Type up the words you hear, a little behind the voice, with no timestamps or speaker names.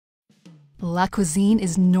La Cuisine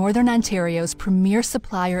is Northern Ontario's premier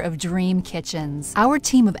supplier of dream kitchens. Our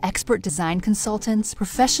team of expert design consultants,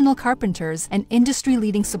 professional carpenters, and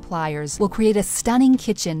industry-leading suppliers will create a stunning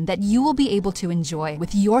kitchen that you will be able to enjoy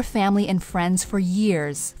with your family and friends for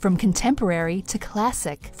years. From contemporary to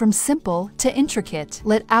classic, from simple to intricate,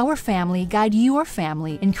 let our family guide your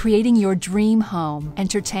family in creating your dream home.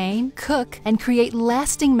 Entertain, cook, and create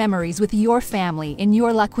lasting memories with your family in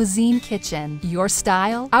your La Cuisine kitchen. Your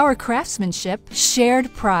style, our craftsmanship,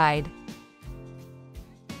 shared pride.